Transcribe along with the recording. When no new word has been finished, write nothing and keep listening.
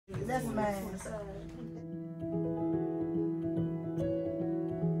That's mine.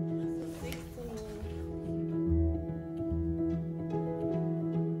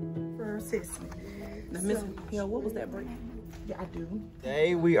 For assessment. Now, Miss Hill, what was that break? Yeah, I do.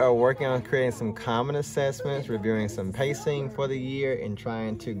 Today we are working on creating some common assessments, reviewing some pacing for the year, and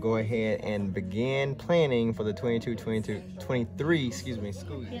trying to go ahead and begin planning for the 22-23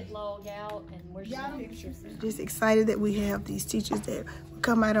 school year. Get log out and where's some pictures? Just excited that we have these teachers that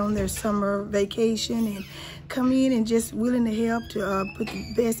come out on their summer vacation and come in and just willing to help to put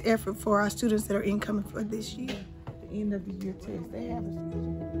the best effort for our students that are incoming for this year. At the end of the year test, they have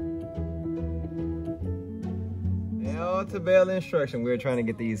Bell to bell instruction. We're trying to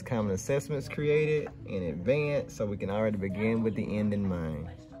get these common assessments created in advance so we can already begin with the end in mind.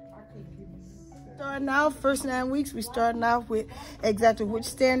 Starting out, first 9 weeks, we're starting off with exactly which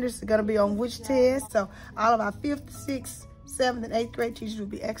standards are going to be on which test. So all of our 5th, 6th, 7th, and 8th grade teachers will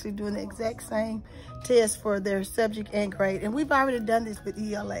be actually doing the exact same test for their subject and grade. And we've already done this with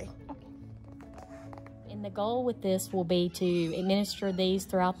ELA. And the goal with this will be to administer these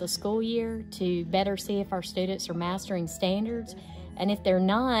throughout the school year to better see if our students are mastering standards. And if they're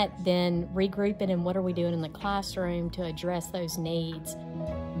not, then regroup it and what are we doing in the classroom to address those needs.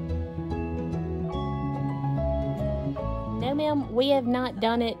 No, ma'am, we have not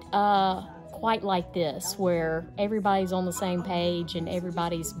done it quite like this, where everybody's on the same page and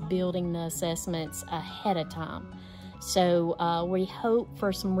everybody's building the assessments ahead of time. So we hope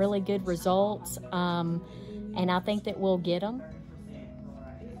for some really good results, and I think that we'll get them.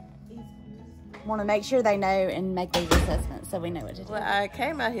 Want to make sure they know and make these assessments so we know what to do. Well, I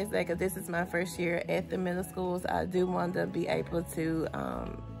came out here today because this is my first year at the middle schools. I do want to be able to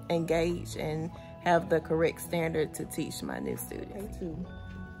engage and have the correct standard to teach my new students.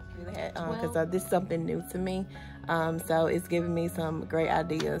 Because this is something new to me, so it's giving me some great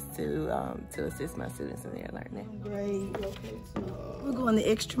ideas to assist my students in their learning. Great. We're going the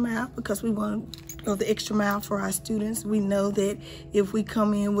extra mile because we want to go the extra mile for our students. We know that if we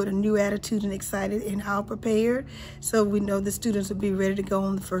come in with a new attitude and excited and all prepared, so we know the students will be ready to go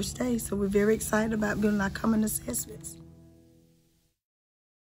on the first day. So we're very excited about building our common assessments.